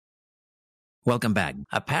Welcome back.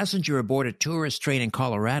 A passenger aboard a tourist train in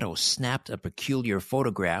Colorado snapped a peculiar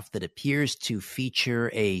photograph that appears to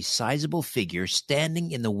feature a sizable figure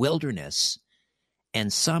standing in the wilderness,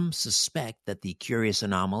 and some suspect that the curious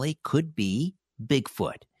anomaly could be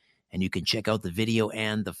Bigfoot. And you can check out the video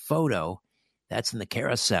and the photo. That's in the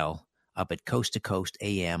carousel up at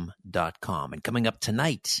coasttocoastam.com. And coming up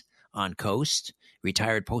tonight on Coast,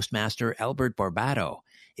 retired postmaster Albert Barbado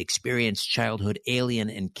experienced childhood alien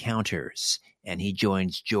encounters, and he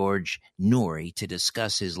joins George Noory to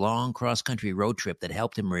discuss his long cross-country road trip that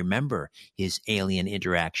helped him remember his alien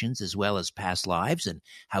interactions as well as past lives, and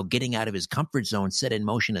how getting out of his comfort zone set in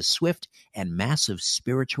motion a swift and massive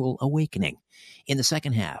spiritual awakening. In the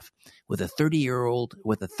second half, with a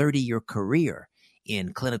 30-year career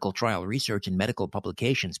in clinical trial research and medical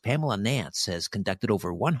publications, Pamela Nance has conducted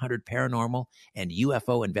over 100 paranormal and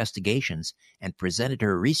UFO investigations and presented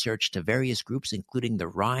her research to various groups, including the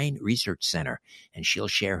Rhine Research Center. And she'll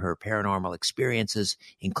share her paranormal experiences,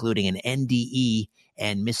 including an NDE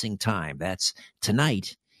and missing time. That's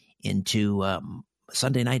tonight into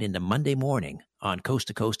Sunday night into Monday morning on Coast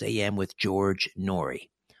to Coast AM with George Noory.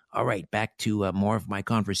 All right, back to more of my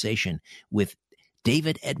conversation with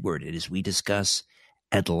David Edward as we discuss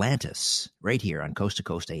Atlantis right here on Coast to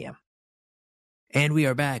Coast AM. And we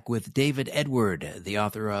are back with David Edward, the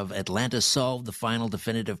author of Atlantis Solved, the Final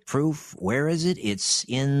Definitive Proof. Where is it? It's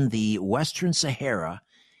in the Western Sahara.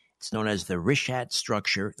 It's known as the Rishat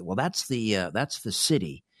structure. Well, that's the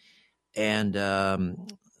city. And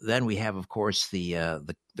then we have, of course, the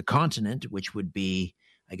continent, which would be,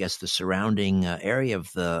 I guess, the surrounding area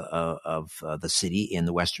of the city in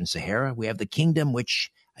the Western Sahara. We have the kingdom,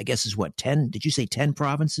 which I guess is what, 10? Did you say 10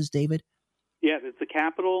 provinces, David? Yeah, it's the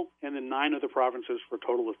capital and then 9 other provinces for a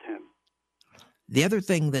total of 10. The other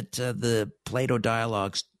thing that the Plato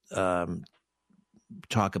dialogues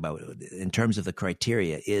talk about in terms of the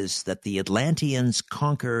criteria is that the Atlanteans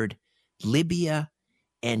conquered Libya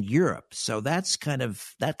and Europe. So that kind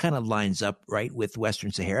of lines up right with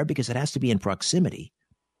Western Sahara because it has to be in proximity.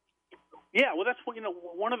 Yeah, well, that's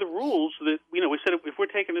one of the rules that we said if we're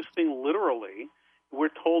taking this thing literally, we're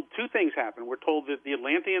told two things happen. We're told that the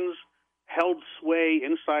Atlanteans held sway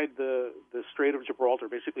inside the Strait of Gibraltar,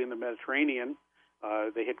 basically in the Mediterranean.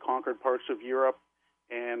 They had conquered parts of Europe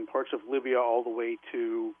and parts of Libya all the way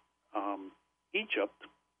to Egypt.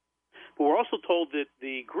 But we're also told that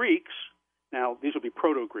the Greeks, now these would be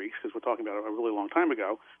proto-Greeks because we're talking about a really long time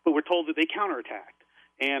ago, but we're told that they counterattacked.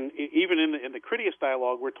 And even in the Critias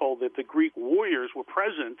dialogue, we're told that the Greek warriors were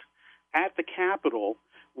present at the capital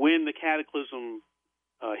when the cataclysm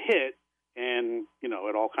hit, and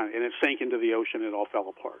it sank into the ocean. It all fell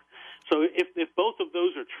apart. So if both of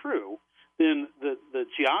those are true, then the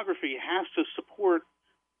geography has to support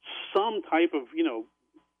some type of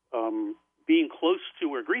being close to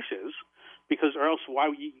where Greece is, because or else why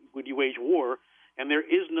would you wage war? And there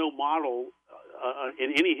is no model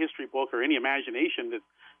in any history book or any imagination that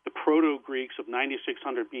the proto-Greeks of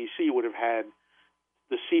 9600 BC would have had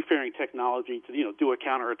the seafaring technology to do a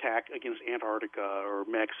counterattack against Antarctica or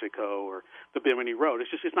Mexico or the Bimini Road.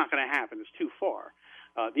 It's not going to happen. It's too far.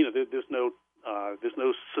 There's no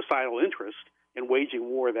societal interest in waging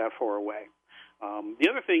war that far away. The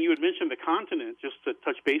other thing you had mentioned, the continent, just to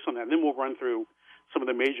touch base on that, and then we'll run through some of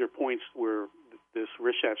the major points where this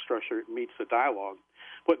Rishat structure meets the dialogue.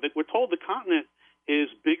 But we're told the continent is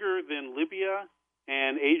bigger than Libya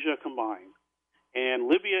and Asia combined. And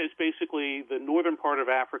Libya is basically the northern part of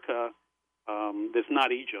Africa that's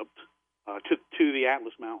not Egypt, to the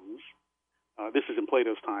Atlas Mountains. This is in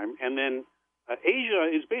Plato's time. And then Asia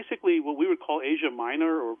is basically what we would call Asia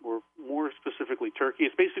Minor, or more specifically Turkey.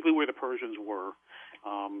 It's basically where the Persians were.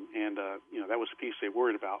 That was the piece they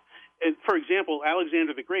worried about. And for example,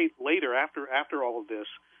 Alexander the Great, later, after all of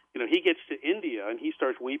this, he gets to India and he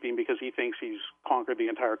starts weeping because he thinks he's conquered the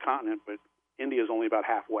entire continent, but India is only about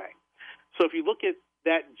halfway. So if you look at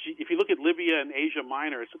that, if you look at Libya and Asia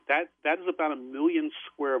Minor, that is about 1 million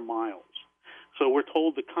square miles. So we're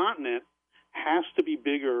told the continent has to be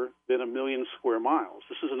bigger than 1 million square miles.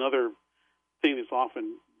 This is another thing that's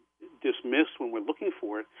often dismissed when we're looking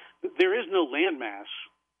for it. There is no landmass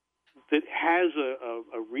that has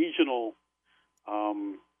a regional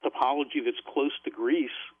topology that's close to Greece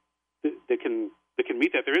that can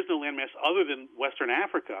meet that. There is no landmass other than Western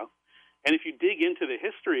Africa. And if you dig into the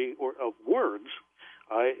history of words,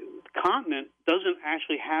 continent doesn't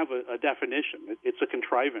actually have a definition. It's a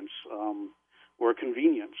contrivance or a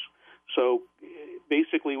convenience. So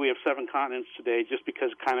basically we have 7 continents today just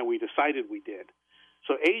because kind of we decided we did.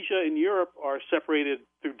 So Asia and Europe are separated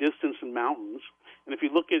through distance and mountains. And if you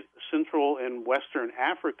look at Central and Western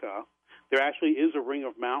Africa, there actually is a ring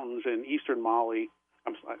of mountains in eastern Mali,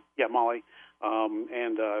 Mali,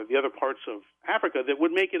 and the other parts of Africa that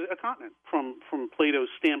would make it a continent from Plato's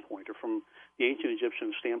standpoint or from the ancient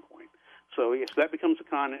Egyptian standpoint. So yes, that becomes a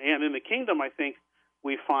continent. And in the kingdom, I think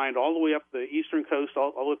we find all the way up the eastern coast,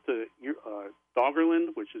 all up to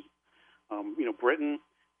Doggerland, which is Britain,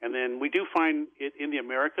 and then we do find it in the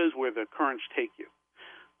Americas where the currents take you.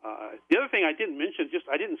 The other thing I didn't mention,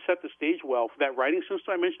 I didn't set the stage well for that writing system.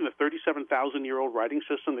 I mentioned the 37,000-year-old writing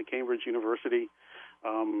system that Cambridge University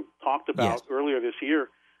talked about earlier this year.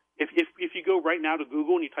 If you go right now to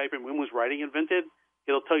Google and you type in when was writing invented,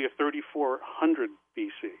 it'll tell you 3400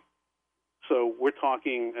 BC. So we're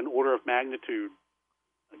talking an order of magnitude.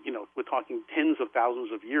 We're talking tens of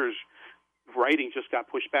thousands of years. Writing just got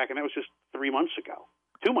pushed back, and that was just 2 months ago.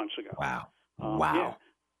 Wow. Yeah.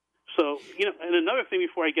 So, and another thing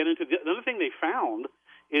before I get into another thing they found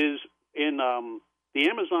is in the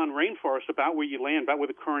Amazon rainforest, about where you land, about where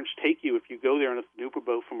the currents take you if you go there in a canoe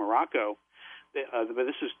boat from Morocco. But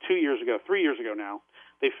this is 3 years ago now.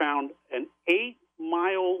 They found an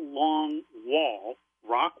 8-mile-long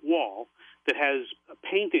rock wall, that has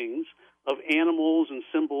paintings of animals and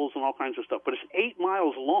symbols and all kinds of stuff. But it's 8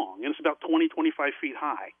 miles long, and it's about 25 feet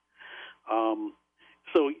high. And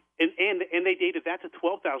they dated that to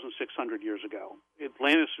 12,600 years ago.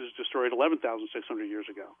 Atlantis was destroyed 11,600 years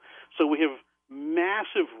ago. So we have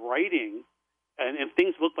massive writing and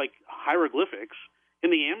things look like hieroglyphics in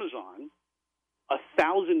the Amazon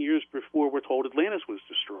 1,000 years before we're told Atlantis was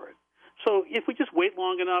destroyed. So if we just wait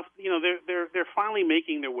long enough, they're finally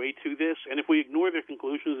making their way to this. And if we ignore their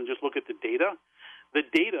conclusions and just look at the data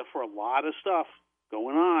for a lot of stuff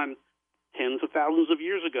going on tens of thousands of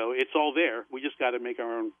years ago, it's all there. We just got to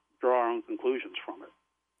draw our own conclusions from it.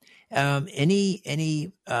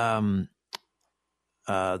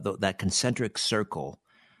 That concentric circle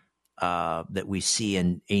that we see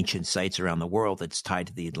in ancient sites around the world that's tied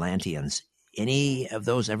to the Atlanteans, any of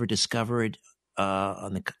those ever discovered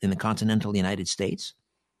in the continental United States?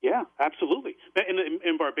 Yeah, absolutely.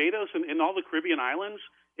 In Barbados and in all the Caribbean islands,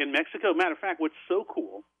 in Mexico. Matter of fact, what's so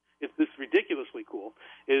cool, it's this ridiculously cool,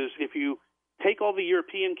 is if you take all the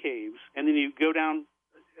European caves and then you go down,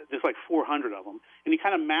 there's like 400 of them, and you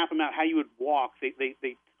kind of map them out how you would walk.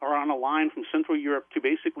 They are on a line from Central Europe to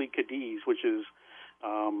basically Cadiz, which is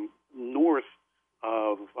north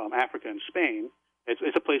of Africa and Spain.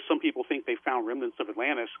 It's a place some people think they found remnants of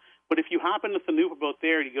Atlantis. But if you hop in the canoe boat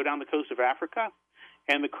there and you go down the coast of Africa,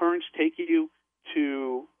 and the currents take you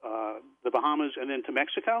to the Bahamas and then to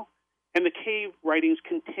Mexico, and the cave writings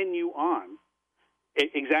continue on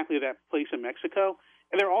exactly that place in Mexico,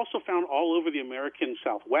 and they're also found all over the American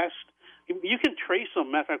Southwest. You can trace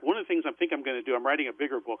them. Matter of fact, one of the things I think I'm going to do, I'm writing a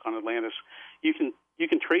bigger book on Atlantis. You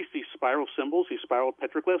can trace these spiral symbols, these spiral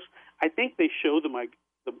petroglyphs. I think they show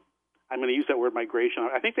I'm going to use that word migration.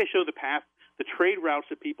 I think they show the path, the trade routes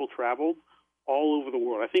that people traveled all over the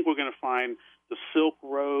world. I think we're going to find the Silk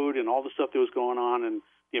Road and all the stuff that was going on in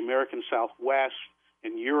the American Southwest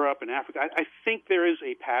and Europe and Africa. I think there is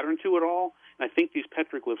a pattern to it all, and I think these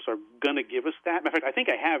petroglyphs are going to give us that. In fact, I think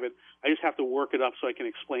I have it. I just have to work it up so I can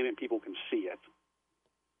explain it and people can see it.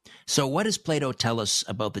 So what does Plato tell us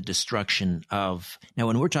about the destruction of? Now,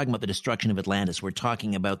 when we're talking about the destruction of Atlantis, we're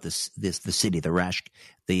talking about the city, the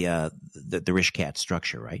Rishkat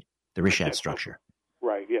structure, right? The Rishat structure.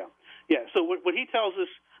 Right. Yeah. Yeah. So what he tells us,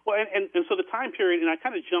 well, and so the time period, and I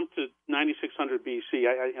kind of jumped to 9600 BC.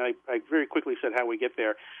 I very quickly said how we get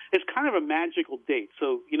there. It's kind of a magical date.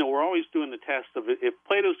 So we're always doing the test of if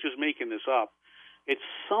Plato's just making this up. At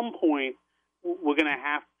some point, we're going to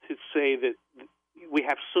have to say that we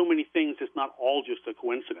have so many things, it's not all just a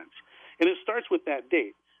coincidence. And it starts with that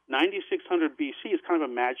date. 9600 BC is kind of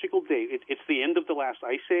a magical date. It's the end of the last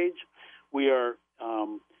ice age. We are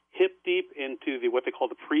hip deep into what they call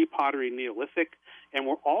the pre-pottery Neolithic. And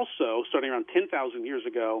we're also, starting around 10,000 years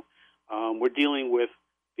ago, we're dealing with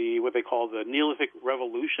what they call the Neolithic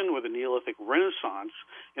Revolution or the Neolithic Renaissance.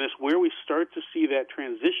 And it's where we start to see that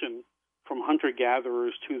transition from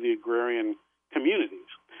hunter-gatherers to the agrarian communities,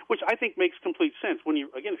 which I think makes complete sense.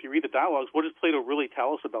 If you read the dialogues, what does Plato really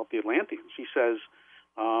tell us about the Atlanteans? He says,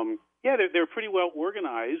 they're pretty well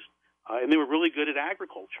organized, and they were really good at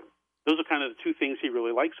agriculture. Those are kind of the two things he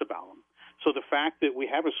really likes about them. So the fact that we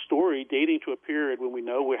have a story dating to a period when we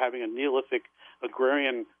know we're having a Neolithic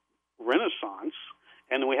agrarian renaissance,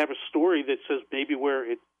 and then we have a story that says maybe where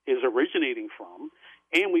it is originating from,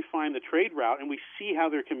 and we find the trade route, and we see how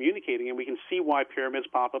they're communicating, and we can see why pyramids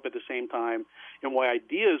pop up at the same time, and why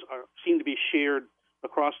ideas seem to be shared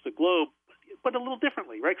across the globe, but a little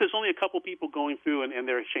differently, right? Because there's only a couple people going through, and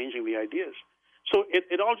they're exchanging the ideas. So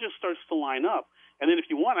it all just starts to line up. And then if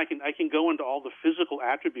you want, I can go into all the physical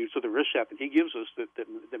attributes of the Rishat that he gives us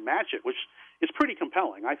that match it, which is pretty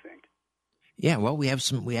compelling, I think. Yeah, well, we have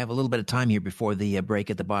a little bit of time here before the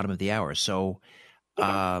break at the bottom of the hour. So,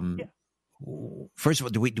 first of all,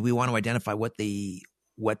 do we want to identify what the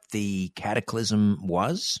cataclysm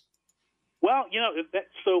was? Well,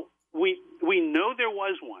 so we know there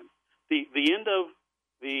was one. The end of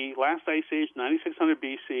the last ice age, 9600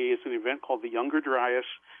 BC, is an event called the Younger Dryas,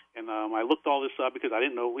 and I looked all this up because I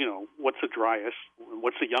didn't know, what's a Dryas and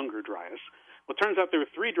what's a Younger Dryas. Well, it turns out there are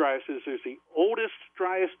three Dryases. There's the oldest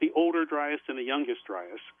Dryas, the older Dryas, and the youngest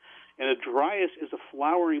Dryas. And a Dryas is a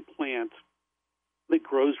flowering plant that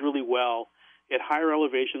grows really well at higher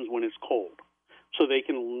elevations when it's cold. So they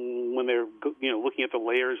can, when they're looking at the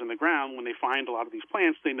layers in the ground, when they find a lot of these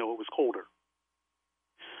plants, they know it was colder.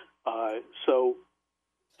 So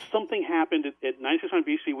something happened at 9600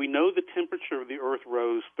 BC. We know the temperature of the Earth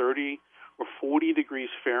rose 30 or 40 degrees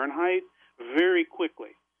Fahrenheit very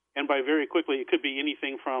quickly. And by very quickly, it could be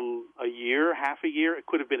anything from a year, half a year. It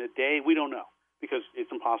could have been a day. We don't know because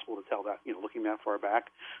it's impossible to tell that, looking that far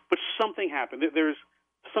back. But something happened. There's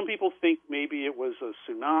some people think maybe it was a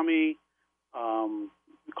tsunami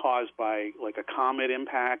caused by like a comet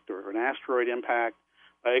impact or an asteroid impact.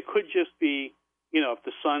 It could just be, if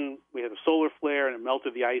the sun, we had a solar flare and it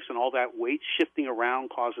melted the ice and all that weight shifting around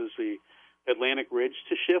causes the Atlantic ridge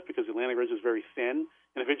to shift because the Atlantic ridge is very thin.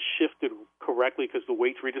 And if it shifted correctly because the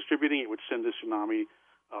weight's redistributing, it would send a tsunami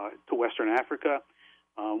to Western Africa.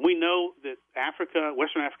 We know that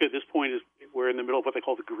Western Africa at this point, we're in the middle of what they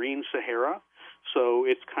call the Green Sahara. So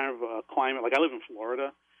it's kind of a climate, like I live in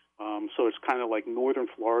Florida, so it's kind of like northern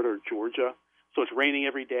Florida or Georgia. So it's raining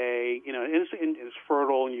every day, and it's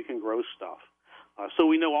fertile and you can grow stuff. So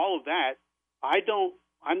we know all of that. I don't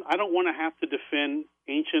want to have to defend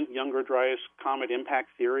ancient Younger Dryas comet impact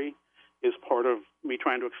theory as part of me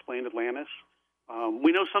trying to explain Atlantis.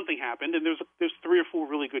 We know something happened, and there's 3 or 4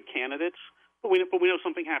 really good candidates, but we know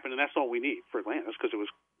something happened, and that's all we need for Atlantis because it was,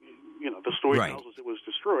 the story tells us it was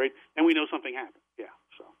destroyed, and we know something happened. Yeah.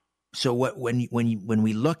 So when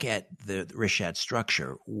we look at the Rishat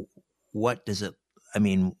structure, what does it? I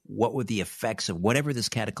mean, what were the effects of whatever this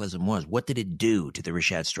cataclysm was? What did it do to the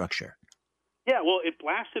Rishat structure? Yeah, well, it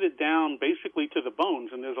blasted it down basically to the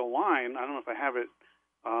bones, and there's a line. I don't know if I have it.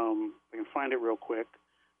 I can find it real quick.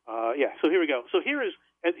 So here we go. So here's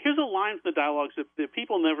a line from the dialogues that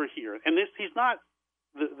people never hear. And he's not,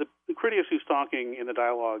 the Critias who's talking in the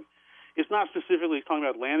dialogue is not specifically talking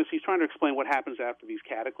about Atlantis. He's trying to explain what happens after these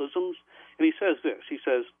cataclysms. And he says this. He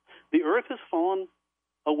says, the earth has fallen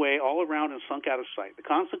away all around and sunk out of sight. The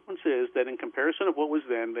consequence is that in comparison of what was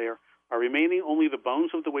then, there are remaining only the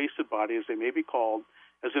bones of the wasted body, as they may be called,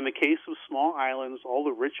 as in the case of small islands, all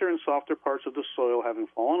the richer and softer parts of the soil having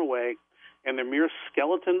fallen away, and the mere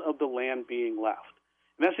skeleton of the land being left.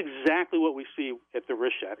 And that's exactly what we see at the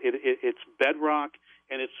Rishat. It's bedrock,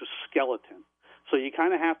 and it's a skeleton. So you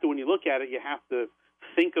kind of have to, when you look at it, you have to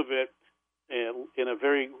think of it in a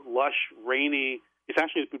very lush, rainy,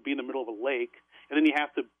 it would be in the middle of a lake, and then you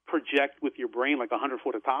have to project with your brain like 100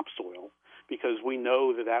 foot of topsoil, because we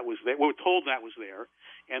know that was there. We're told that was there,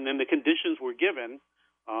 and then the conditions were given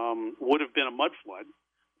would have been a mud flood,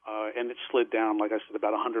 and it slid down, like I said,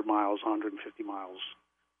 about 100 miles, 150 miles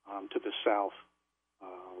to the south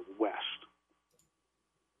west.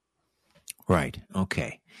 Right.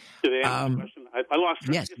 Okay. Did they answer the question? I lost.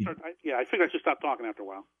 Yes. I figured I should stop talking after a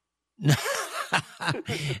while.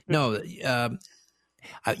 No.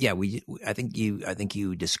 I think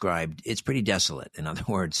you described. It's pretty desolate. In other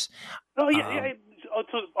words. Oh yeah.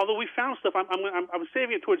 Although we found stuff, I'm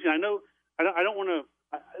saving it towards the end. I don't want to.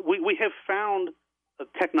 We have found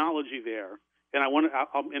technology there, and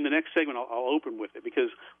in the next segment I'll open with it, because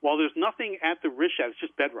while there's nothing at the Rishat, it's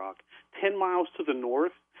just bedrock. 10 miles to the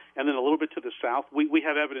north, and then a little bit to the south, we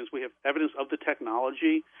have evidence. We have evidence of the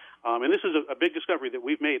technology, and this is a big discovery that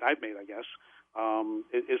I've made, I guess,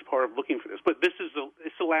 is part of looking for this. But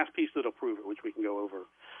it's the last piece that'll prove it, which we can go over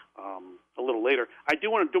a little later. I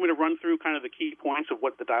do want to run through kind of the key points of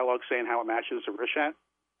what the dialogues say and how it matches the Rishat.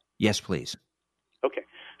 Yes, please. Okay.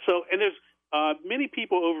 So, and there's many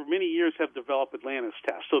people over many years have developed Atlantis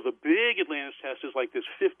tests. So the big Atlantis test is like this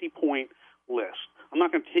 50-point list. I'm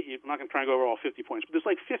not going to try and go over all 50 points, but there's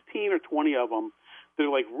like 15 or 20 of them that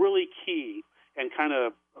are like really key and kind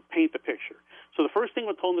of paint the picture. So the first thing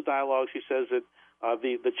we're told in the dialogues, he says that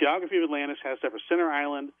the geography of Atlantis has to have a center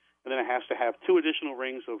island, and then it has to have 2 additional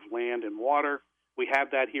rings of land and water. We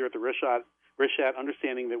have that here at the Rishat,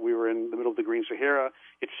 understanding that we were in the middle of the Green Sahara.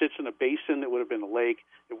 It sits in a basin that would have been a lake.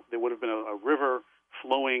 There would have been a river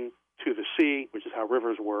flowing to the sea, which is how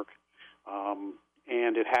rivers work,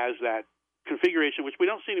 and it has that configuration, which we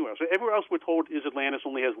don't see anywhere else. So everywhere else we're told is Atlantis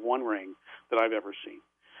only has one ring that I've ever seen.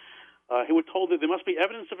 We're told that there must be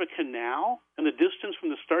evidence of a canal, and the distance from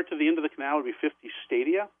the start to the end of the canal would be 50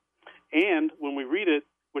 stadia. And when we read it,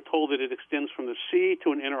 we're told that it extends from the sea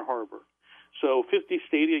to an inner harbor. So 50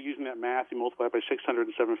 stadia, using that math, you multiply it by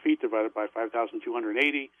 607 feet divided by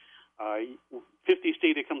 5,280. 50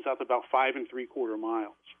 stadia comes out to about 5 3/4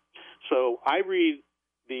 miles. So I read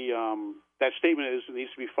that statement is it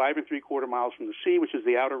needs to be 5 3/4 miles from the sea, which is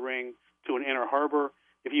the outer ring, to an inner harbor.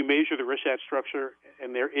 If you measure the Rishat structure,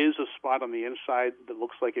 and there is a spot on the inside that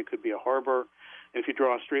looks like it could be a harbor, and if you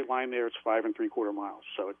draw a straight line there, it's 5 3/4 miles.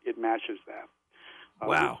 So it matches that.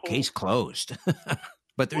 Wow, case closed.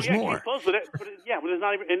 But there's more. Case closed, but there's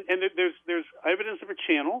not even, and there's evidence of a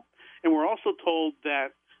channel, and we're also told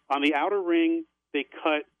that on the outer ring they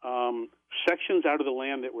cut sections out of the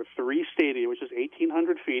land that were 3 stadia, which is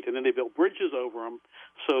 1,800 feet, and then they built bridges over them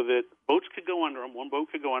so that boats could go under them. One boat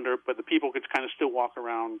could go under, but the people could kind of still walk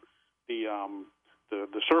around the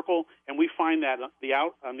circle. And we find that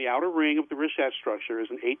on the outer ring of the Rishat structure is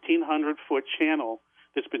an 1,800-foot channel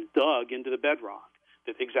that's been dug into the bedrock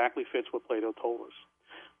that exactly fits what Plato told us.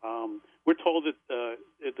 We're told that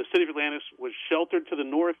the city of Atlantis was sheltered to the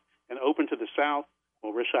north and open to the south.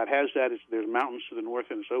 Well, Rishat has that. There's mountains to the north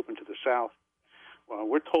and it's open to the south.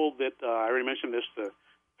 We're told that, I already mentioned this, the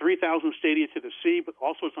 3,000 stadia to the sea, but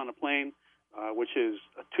also it's on a plain, which is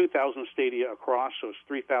 2,000 stadia across, so it's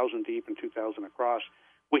 3,000 deep and 2,000 across.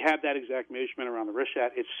 We have that exact measurement around the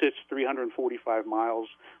Rishat. It sits 345 miles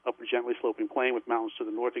up a gently sloping plain with mountains to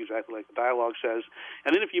the north, exactly like the dialogue says.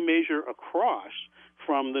 And then if you measure across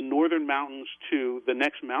from the northern mountains to the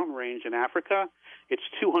next mountain range in Africa, it's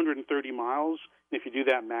 230 miles. And if you do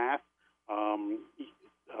that math,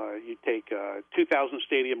 you take 2,000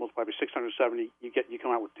 stadia multiplied by 670, you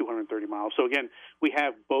come out with 230 miles. So again, we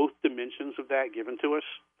have both dimensions of that given to us.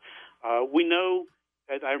 We know,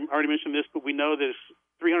 as I already mentioned this, but we know that it's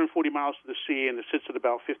 340 miles to the sea, and it sits at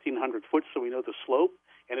about 1,500 foot, so we know the slope,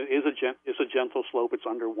 and it's a gentle slope. It's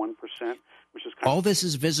under 1%, which is all this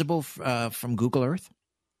is visible from Google Earth?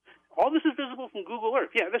 All this is visible from Google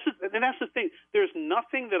Earth. Yeah, and that's the thing. There's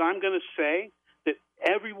nothing that I'm going to say that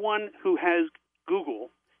everyone who has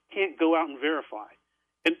Google can't go out and verify.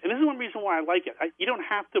 And this is one reason why I like it. You don't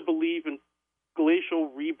have to believe in glacial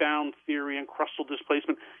rebound theory and crustal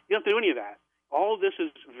displacement. You don't have to do any of that. All of this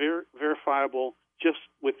is verifiable just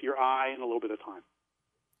with your eye and a little bit of time.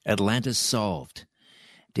 Atlantis solved.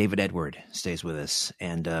 David Edward stays with us,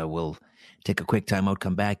 and we'll take a quick time out,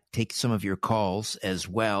 come back, take some of your calls as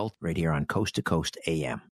well, right here on Coast to Coast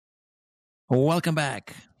AM. Welcome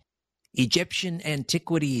back. Egyptian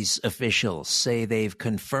antiquities officials say they've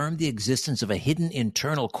confirmed the existence of a hidden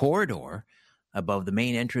internal corridor above the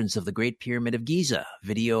main entrance of the Great Pyramid of Giza.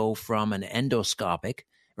 Video from an endoscope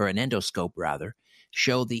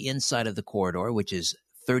showed the inside of the corridor, which is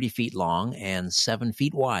 30 feet long and 7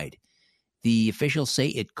 feet wide. The officials say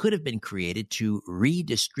it could have been created to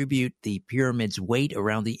redistribute the pyramid's weight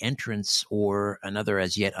around the entrance or another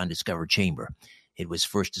as yet undiscovered chamber. It was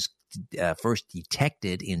first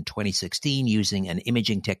detected in 2016 using an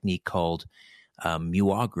imaging technique called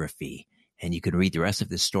muography. And you can read the rest of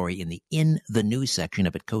this story in the news section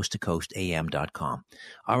up at coasttocoastam.com.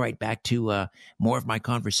 All right, back to more of my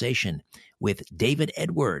conversation with David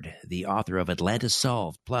Edward, the author of Atlantis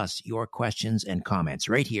Solved, plus your questions and comments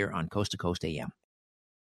right here on Coast to Coast AM.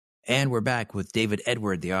 And we're back with David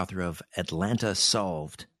Edward, the author of Atlantis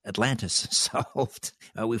Solved.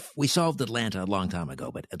 We solved Atlanta a long time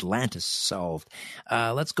ago, but Atlantis Solved.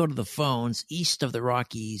 Let's go to the phones east of the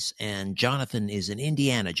Rockies, and Jonathan is in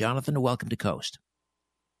Indiana. Jonathan, welcome to Coast.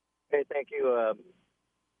 Hey, thank you.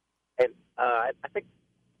 I think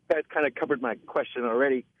you guys kind of covered my question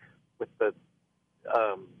already with the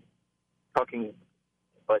talking,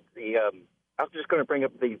 but I was just going to bring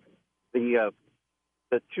up the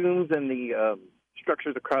tombs and the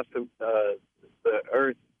structures across the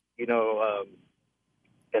Earth,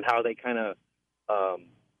 and how they kind of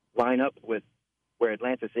line up with where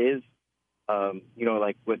Atlantis is,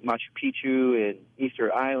 like with Machu Picchu and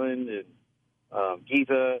Easter Island and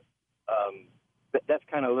Giza. That's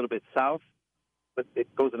kind of a little bit south, but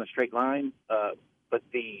it goes in a straight line. But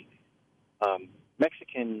the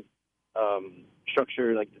Mexican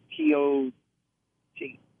structure, like the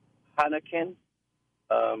Teotihuacan,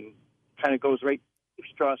 kind of goes right, if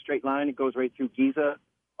you draw a straight line, it goes right through Giza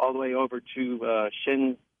all the way over to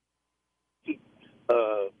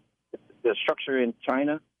the structure in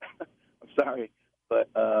China. I'm sorry, but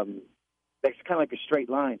that's kind of like a straight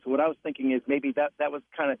line. So what I was thinking is maybe that was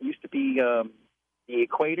kind of used to be the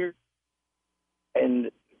equator,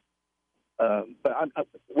 and but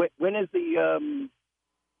when is the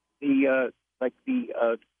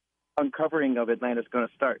uncovering of Atlantis going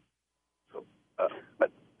to start? So,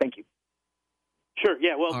 but thank you. Sure.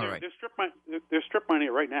 Yeah. Well, All right. they're strip mining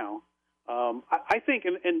it right now. I think,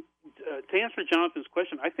 and to answer Jonathan's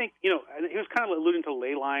question, I think, and he was kind of alluding to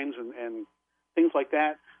ley lines and things like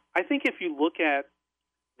that. I think if you look at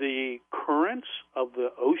the currents of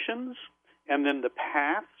the oceans and then the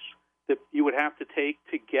paths that you would have to take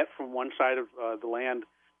to get from one side of the land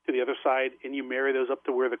to the other side, and you marry those up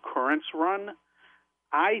to where the currents run,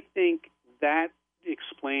 I think that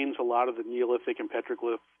explains a lot of the Neolithic and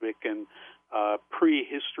Petroglyphic and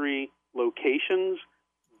prehistory locations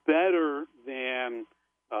better than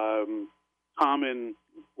common,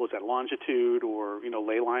 longitude or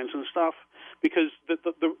ley lines and stuff, because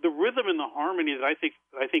the rhythm and the harmony that I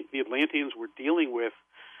think the Atlanteans were dealing with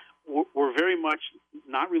were very much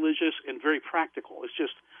not religious and very practical. It's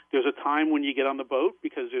just there's a time when you get on the boat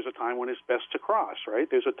because there's a time when it's best to cross, right?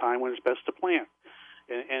 There's a time when it's best to plant,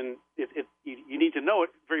 and you need to know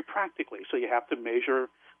it very practically. So you have to measure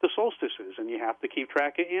the solstices, and you have to keep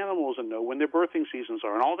track of animals and know when their birthing seasons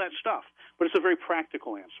are and all that stuff. But it's a very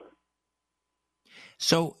practical answer.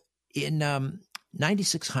 So in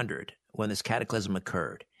 9600, when this cataclysm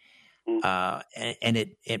occurred, and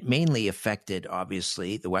it mainly affected,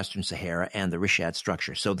 obviously, the Western Sahara and the Rishad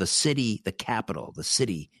structure. So the city, the capital, the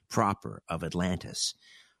city proper of Atlantis.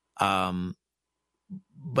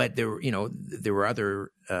 But there were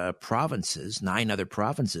other provinces, 9 other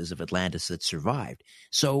provinces of Atlantis that survived.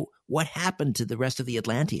 So what happened to the rest of the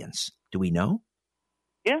Atlanteans? Do we know?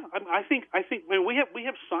 Yeah, I think we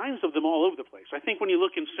have signs of them all over the place. I think when you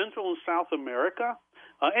look in Central and South America,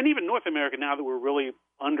 and even North America, now that we're really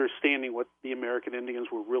understanding what the American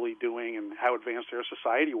Indians were really doing and how advanced their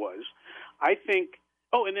society was, I think.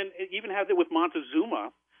 Oh, and then even have it with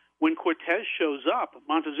Montezuma. When Cortez shows up,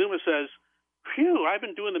 Montezuma says, "Phew, I've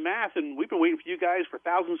been doing the math, and we've been waiting for you guys for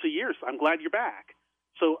thousands of years. I'm glad you're back."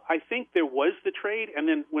 So I think there was the trade, and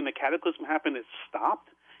then when the cataclysm happened, it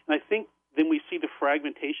stopped. And I think then we see the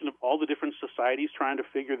fragmentation of all the different societies trying to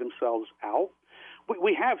figure themselves out.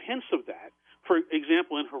 We have hints of that. For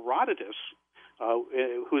example, in Herodotus,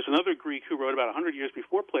 who is another Greek who wrote about 100 years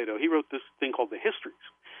before Plato, he wrote this thing called the Histories.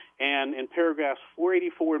 And in paragraphs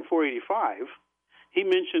 484 and 485, he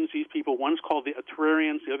mentions these people. One's called the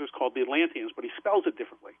Etrurians, the other's called the Atlanteans, but he spells it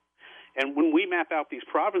differently. And when we map out these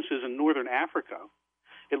provinces in northern Africa,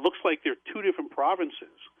 it looks like there are 2 different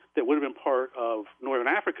provinces that would have been part of northern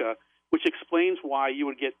Africa, which explains why you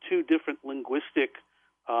would get 2 different linguistic,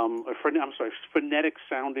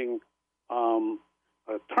 phonetic-sounding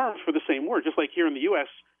terms for the same word. Just like here in the U.S.,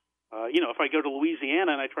 if I go to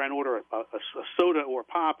Louisiana and I try and order a soda or a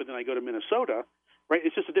pop, and then I go to Minnesota, right?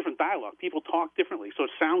 It's just a different dialogue. People talk differently, so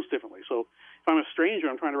it sounds differently. So if I'm a stranger,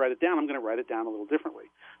 I'm trying to write it down, I'm going to write it down a little differently.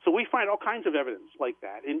 So we find all kinds of evidence like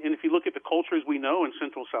that. And if you look at the cultures we know in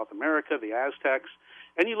Central South America, the Aztecs,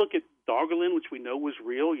 and you look at Doggerland, which we know was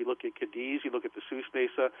real, you look at Cadiz, you look at the Sus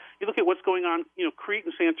Mesa, you look at what's going on, Crete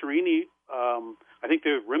and Santorini, I think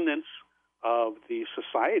they're remnants of the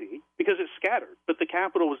society because it's scattered. But the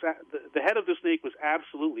capital was, the head of the snake was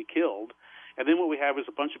absolutely killed. And then what we have is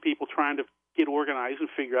a bunch of people trying to get organized and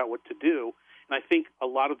figure out what to do. And I think a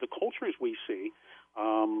lot of the cultures we see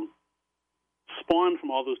spawn from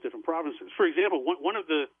all those different provinces. For example, one of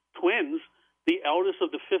the twins, the eldest of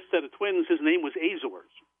the 5th set of twins, his name was Azores.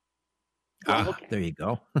 There you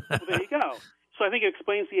go. Well, there you go. So I think it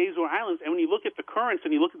explains the Azore Islands. And when you look at the currents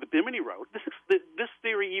and you look at the Bimini Road, this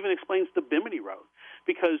theory even explains the Bimini Road.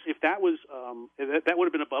 Because if that was that would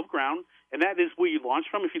have been above ground, and that is where you launch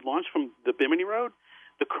from. If you launch from the Bimini Road,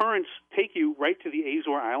 the currents take you right to the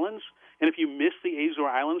Azore Islands. And if you miss the Azore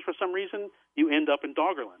Islands for some reason, you end up in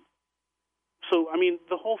Doggerland. So, I mean,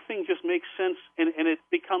 the whole thing just makes sense, and it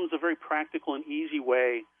becomes a very practical and easy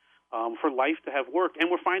way for life to have worked. And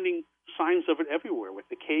we're finding signs of it everywhere with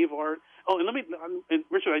the cave art. Oh, and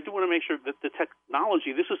Richard, I do want to make sure that the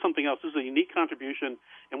technology, this is something else. This is a unique contribution,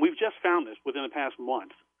 and we've just found this within the past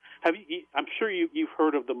month. I'm sure you've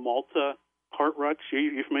heard of the Malta cart ruts.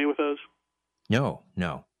 You familiar with those? No.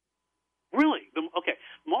 Really? Okay.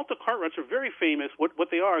 Malta cart ruts are very famous. What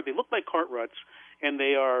they are, they look like cart ruts, and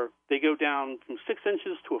they go down from 6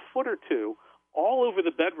 inches to a foot or 2 all over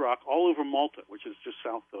the bedrock, all over Malta, which is just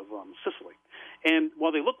south of Sicily. And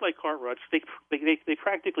while they look like cart ruts, they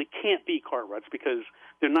practically can't be cart ruts because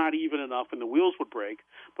they're not even enough and the wheels would break.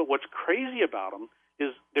 But what's crazy about them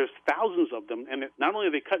is there's thousands of them, and not only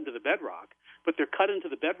are they cut into the bedrock, but they're cut into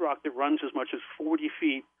the bedrock that runs as much as 40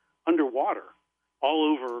 feet underwater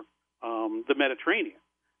all over the Mediterranean.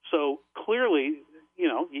 So clearly,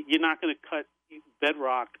 you're not going to cut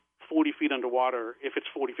bedrock 40 feet underwater if it's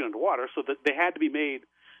 40 feet underwater, so that they had to be made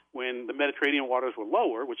when the Mediterranean waters were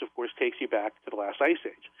lower, which, of course, takes you back to the last ice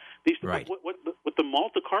age. Right. What the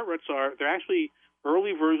Malta cartwrights are, they're actually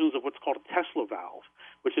early versions of what's called a Tesla valve,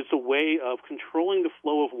 which is a way of controlling the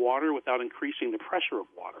flow of water without increasing the pressure of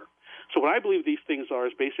water. So what I believe these things are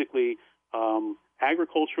is basically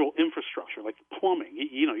agricultural infrastructure, like plumbing.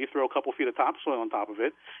 You throw a couple feet of topsoil on top of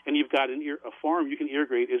it, and you've got a farm you can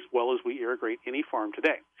irrigate as well as we irrigate any farm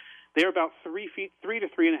today. They're about 3 to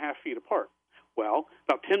 3.5 feet apart. Well,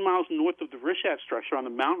 about 10 miles north of the Rishat structure on the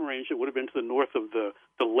mountain range that would have been to the north of the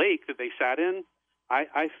lake that they sat in,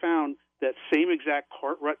 I found that same exact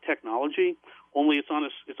cartwright technology, only it's on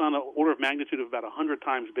an order of magnitude of about 100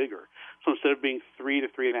 times bigger. So instead of being 3 to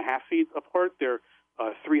 3.5 feet apart, they're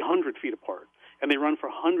 300 feet apart, and they run for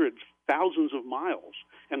hundreds, thousands of miles.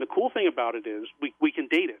 And the cool thing about it is we can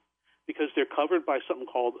date it because they're covered by something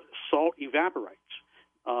called salt evaporites.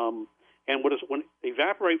 And when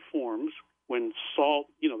evaporite forms, when salt,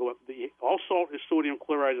 all salt is sodium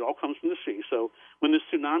chloride. It all comes from the sea. So when the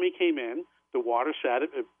tsunami came in, the water sat.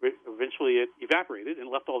 Eventually, it evaporated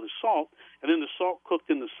and left all this salt. And then the salt cooked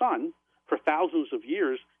in the sun for thousands of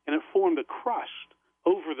years, and it formed a crust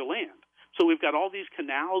over the land. So we've got all these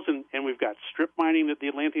canals, and we've got strip mining that the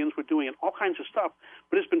Atlanteans were doing, and all kinds of stuff.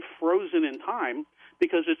 But it's been frozen in time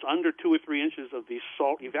because it's under 2 or 3 inches of these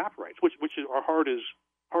salt evaporites, which are hard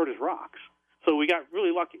as rocks. So we got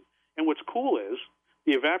really lucky. And what's cool is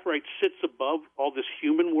the evaporite sits above all this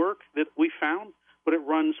human work that we found, but it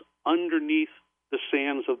runs underneath the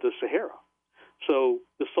sands of the Sahara. So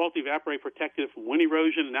the salt evaporite protected it from wind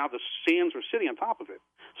erosion, and now the sands are sitting on top of it.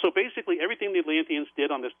 So basically everything the Atlanteans did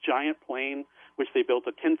on this giant plain, which they built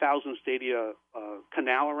a 10,000 stadia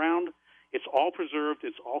canal around, it's all preserved.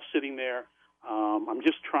 It's all sitting there. I'm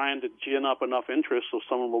just trying to gin up enough interest so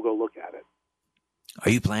someone will go look at it. Are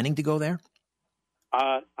you planning to go there?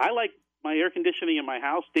 I like my air conditioning in my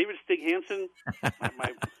house. David Stig Hansen,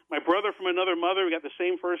 my brother from another mother, we got the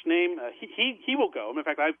same first name. He will go. In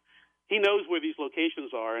fact, he knows where these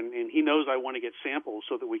locations are, and he knows I want to get samples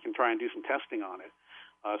so that we can try and do some testing on it.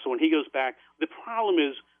 So when he goes back, the problem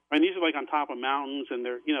is, these are like on top of mountains, and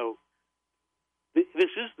they're,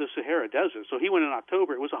 this is the Sahara Desert. So he went in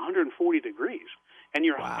October. It was 140 degrees, and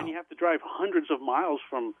you have to drive hundreds of miles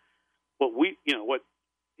from what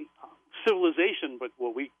civilization, but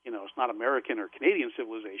it's not American or Canadian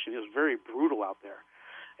civilization. It's very brutal out there.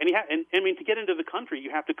 And to get into the country,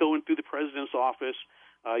 you have to go in through the president's office.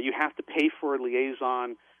 You have to pay for a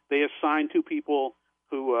liaison. They assign 2 people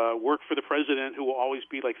who work for the president, who will always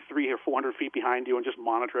be like 300 or 400 feet behind you and just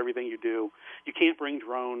monitor everything you do. You can't bring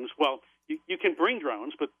drones. Well, you can bring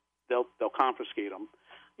drones, but they'll confiscate them.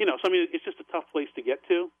 So it's just a tough place to get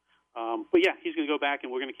to. But yeah, he's going to go back,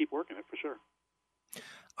 and we're going to keep working it for sure.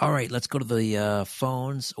 All right, let's go to the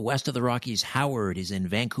phones. West of the Rockies, Howard is in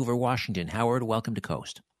Vancouver, Washington. Howard, welcome to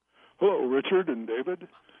Coast. Hello, Richard and David.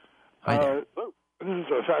 Hi there. This is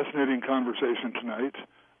a fascinating conversation tonight.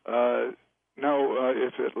 Now,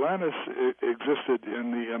 if Atlantis existed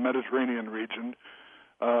in the Mediterranean region,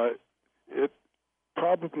 it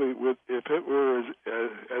probably would, if it were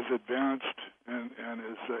as advanced and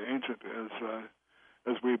as ancient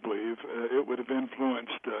as we believe, it would have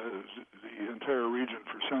influenced the entire region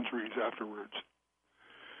for centuries afterwards.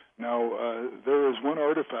 Now, there is one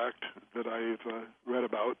artifact that I've read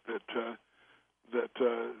about that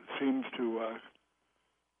seems to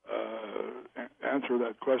answer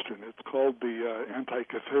that question. It's called the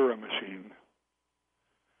Antikythera machine.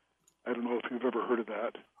 I don't know if you've ever heard of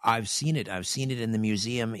that. I've seen it. I've seen it in the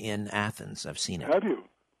museum in Athens. I've seen it. Have you?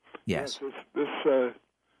 Yes. This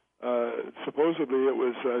supposedly it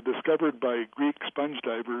was discovered by Greek sponge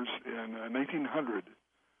divers in 1900,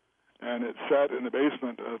 and it sat in the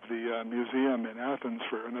basement of the museum in Athens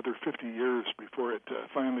for another 50 years before it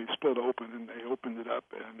finally split open, and they opened it up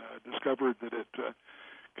and discovered that it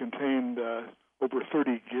contained over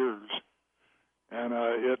 30 gears, and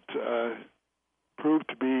it proved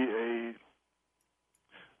to be a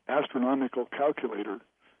astronomical calculator.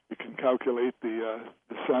 You can calculate the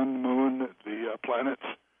sun, moon, the planets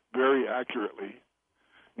very accurately.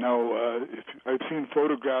 Now, I've seen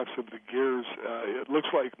photographs of the gears. It looks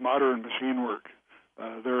like modern machine work.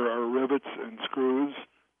 There are rivets and screws,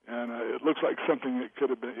 and it looks like something that could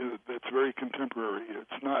have been that's very contemporary.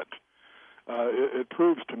 It's not. It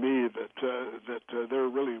proves to me that there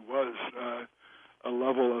really was a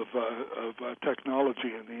level of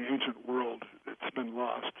technology in the ancient world that's been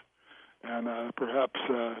lost, and perhaps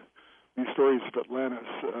these stories of Atlantis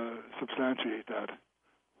substantiate that.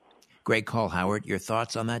 Great call, Howard. Your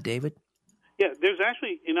thoughts on that, David? Yeah, there's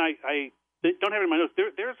actually, and I don't have it in my notes,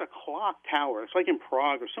 there's a clock tower. It's like in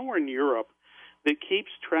Prague or somewhere in Europe that keeps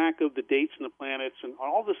track of the dates and the planets and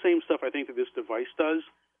all the same stuff I think that this device does.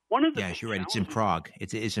 One of the Yes, you're right. It's in Prague.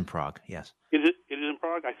 It is in Prague, yes. It is in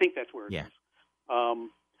Prague? I think that's where it is.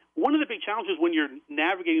 One of the big challenges when you're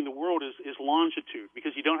navigating the world is longitude,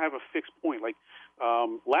 because you don't have a fixed point. Like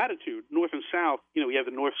latitude, north and south, you have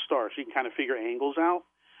the North Star, so you can kind of figure angles out.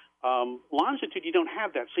 Longitude, you don't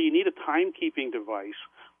have that, so you need a timekeeping device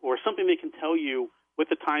or something that can tell you what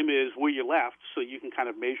the time is where you left, so you can kind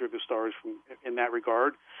of measure the stars in that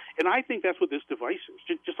regard. And I think that's what this device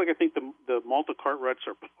is. Just like I think the Malta Cartwrights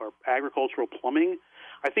are agricultural plumbing,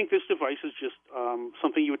 I think this device is just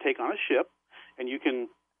something you would take on a ship, and you can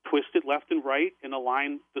twist it left and right and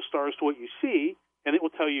align the stars to what you see, and it will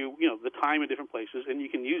tell you, the time in different places, and you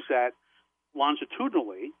can use that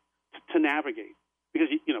longitudinally to navigate. Because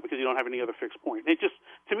you don't have any other fixed point. It just,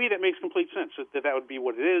 to me, that makes complete sense. That would be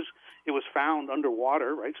what it is. It was found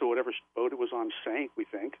underwater, right? So whatever boat it was on sank, we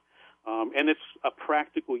think, and it's a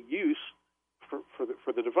practical use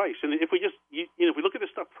for the device. And if we just if we look at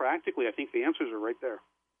this stuff practically, I think the answers are right there.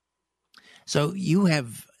 So you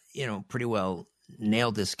have pretty well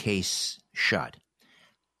nailed this case shut.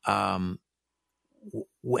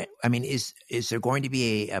 Is there going to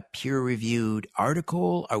be a peer-reviewed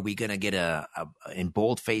article? Are we going to get in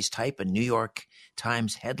boldface type a New York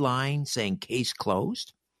Times headline saying case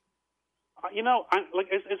closed? As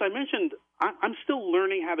I mentioned, I'm still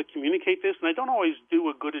learning how to communicate this, and I don't always do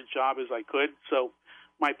a good a job as I could. So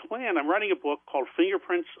my plan, I'm writing a book called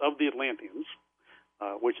Fingerprints of the Atlanteans,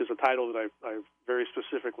 which is a title that I've very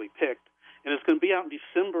specifically picked, and it's going to be out in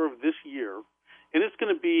December of this year, and it's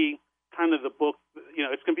going to be kind of the book,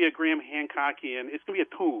 it's going to be a Graham Hancockian, it's going to be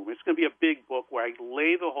a tome, it's going to be a big book where I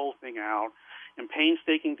lay the whole thing out in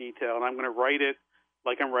painstaking detail, and I'm going to write it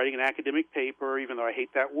like I'm writing an academic paper, even though I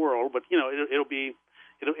hate that world, but, it'll be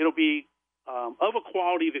of a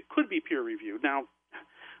quality that could be peer-reviewed. Now,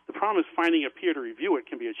 the problem is finding a peer to review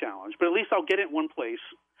it can be a challenge, but at least I'll get it in one place,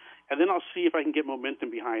 and then I'll see if I can get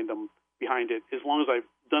momentum behind it, as long as I've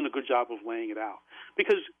done a good job of laying it out.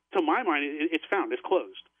 Because, to my mind, it's found, it's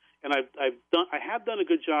closed. And I have done a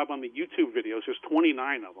good job on the YouTube videos. There's 29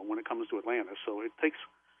 of them when it comes to Atlantis, so it takes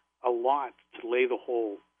a lot to lay the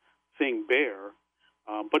whole thing bare.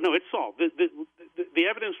 But no, it's solved. The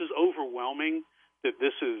evidence is overwhelming that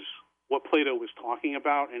this is what Plato was talking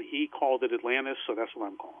about, and he called it Atlantis, so that's what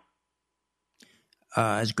I'm calling.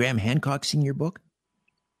 Has Graham Hancock seen your book?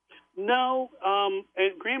 No.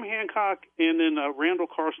 And Graham Hancock and then Randall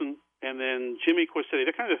Carlson and then Jimmy Corsetti,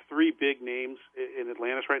 they're kind of the three big names in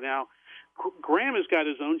Atlantis right now. Graham has got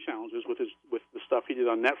his own challenges with the stuff he did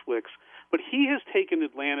on Netflix, but he has taken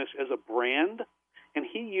Atlantis as a brand, and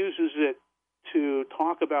he uses it to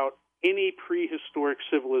talk about any prehistoric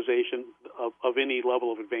civilization of any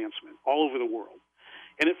level of advancement all over the world.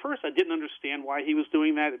 And at first, I didn't understand why he was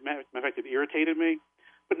doing that. Matter of fact, it irritated me.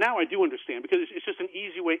 But now I do understand, because it's just an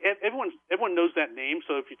easy way. Everyone knows that name,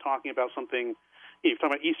 so if you're talking about something, if you're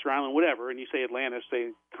talking about Easter Island, whatever, and you say Atlantis,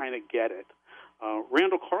 they kind of get it.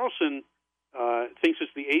 Randall Carlson thinks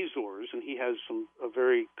it's the Azores, and he has a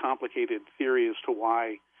very complicated theory as to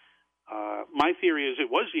why. My theory is it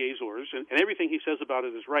was the Azores, and everything he says about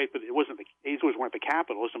it is right, but it wasn't. The Azores weren't the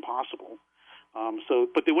capital; it's impossible.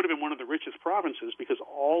 But they would have been one of the richest provinces, because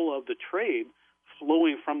all of the trade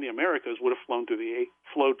flowing from the Americas would have flowed through the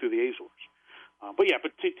Azores. But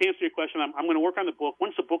to answer your question, I'm going to work on the book.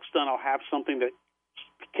 Once the book's done, I'll have something that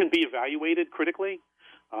can be evaluated critically,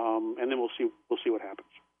 and then we'll see what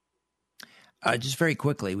happens. Just very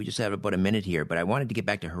quickly, we just have about a minute here, but I wanted to get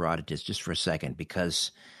back to Herodotus just for a second,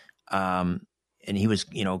 because and he was,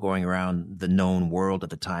 going around the known world at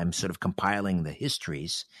the time, sort of compiling the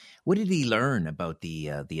histories. What did he learn about the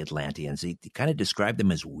Atlanteans? He kind of described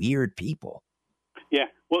them as weird people. Yeah,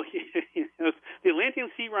 well, the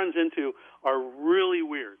Atlanteans he runs into are really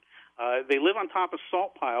weird. They live on top of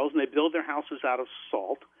salt piles, and they build their houses out of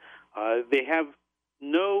salt. They have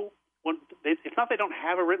it's not they don't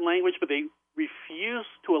have a written language, but they refuse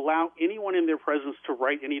to allow anyone in their presence to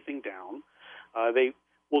write anything down. They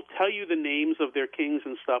will tell you the names of their kings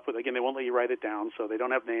and stuff, but again, they won't let you write it down, so they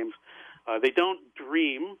don't have names. They don't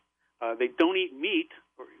dream. They don't eat meat,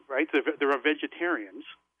 right? They're vegetarians.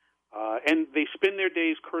 And they spend their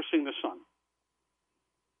days cursing the sun,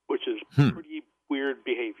 which is pretty weird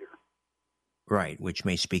behavior. Right, which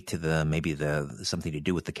may speak to something to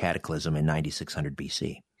do with the cataclysm in 9600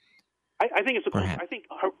 BC. I think it's Perhaps.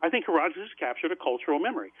 I think Herodotus captured a cultural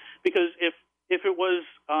memory, because if it was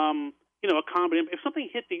a combination, if something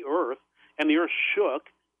hit the Earth and the Earth shook,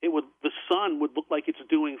 the sun would look like it's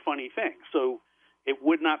doing funny things. So it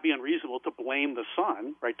would not be unreasonable to blame the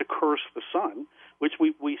sun, right? To curse the sun, which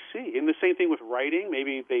we see. And the same thing with writing.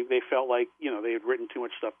 Maybe they felt like they had written too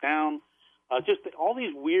much stuff down. Just all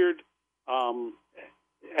these weird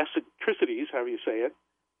eccentricities, however you say it.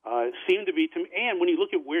 Seem to be to me, and when you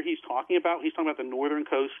look at where he's talking about the northern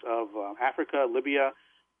coast of Africa, Libya,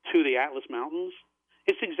 to the Atlas Mountains.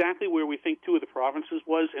 It's exactly where we think two of the provinces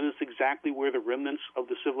was, and it's exactly where the remnants of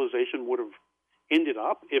the civilization would have ended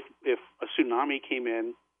up if a tsunami came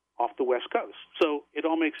in off the west coast. So it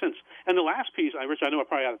all makes sense. And the last piece, Rich, I know I'm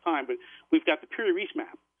probably out of time, but we've got the Piri Reis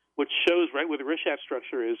map, which shows right where the Rishat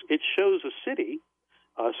structure is. It shows a city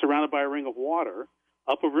surrounded by a ring of water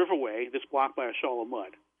up a riverway that's blocked by a shawl of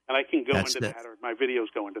mud. And I can go into that, or my videos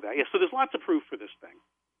go into that. Yeah, so there's lots of proof for this thing.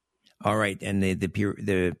 All right, and the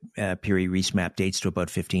Piri Reis map dates to about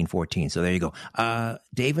 1514. So there you go.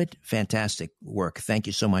 David, fantastic work. Thank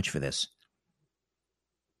you so much for this.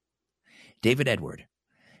 David Edward.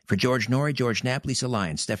 For George Norrie, George Knapp, Lisa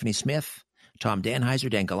Lyons, Stephanie Smith, Tom Danheiser,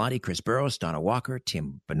 Dan Galati, Chris Burrows, Donna Walker,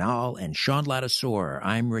 Tim Banal, and Sean Ladouceur,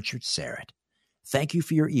 I'm Richard Serrett. Thank you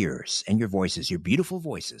for your ears and your voices, your beautiful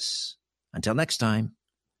voices. Until next time,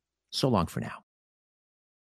 so long for now.